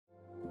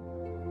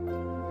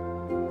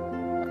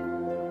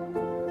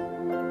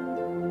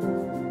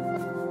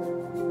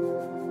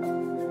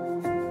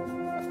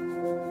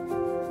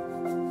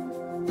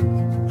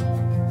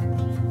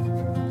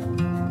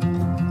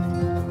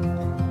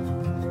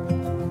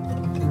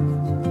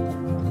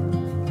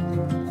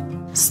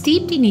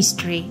Steeped in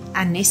history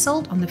and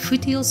nestled on the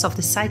foothills of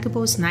the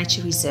Suikerbos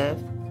Nature Reserve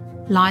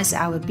lies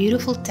our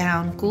beautiful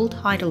town called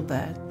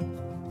Heidelberg.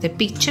 The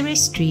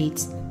picturesque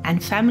streets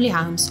and family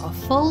homes are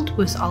filled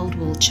with old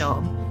world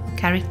charm,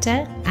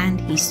 character and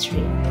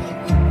history.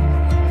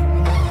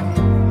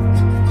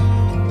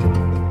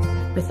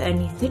 With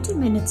only 30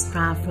 minutes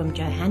drive from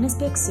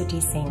Johannesburg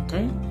city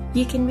centre,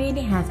 you can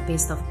really have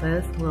best of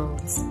both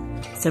worlds.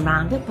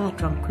 Surrounded by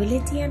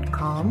tranquility and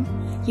calm,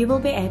 you will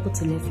be able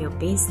to live your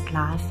best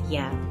life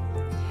here.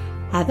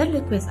 Have a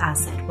look with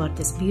us at what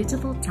this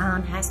beautiful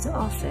town has to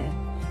offer,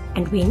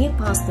 and when you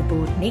pass the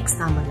board next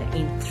time on the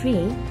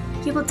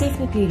N3, you will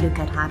definitely look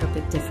at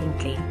Heidelberg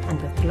differently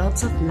and with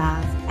lots of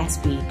love as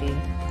we do.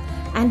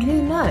 And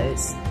who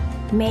knows,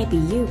 maybe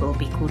you will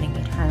be calling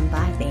it home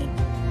by then.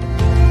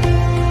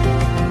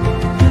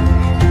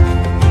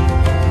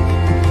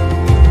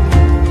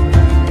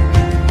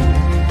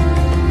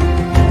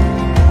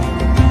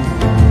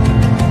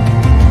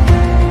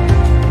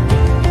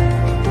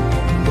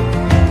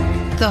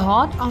 The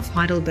heart of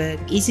Heidelberg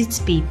is its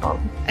people,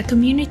 a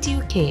community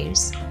who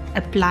cares,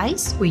 a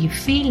place where you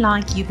feel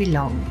like you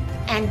belong.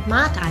 And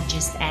might I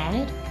just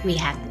add, we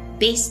have the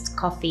best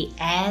coffee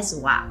as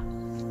well.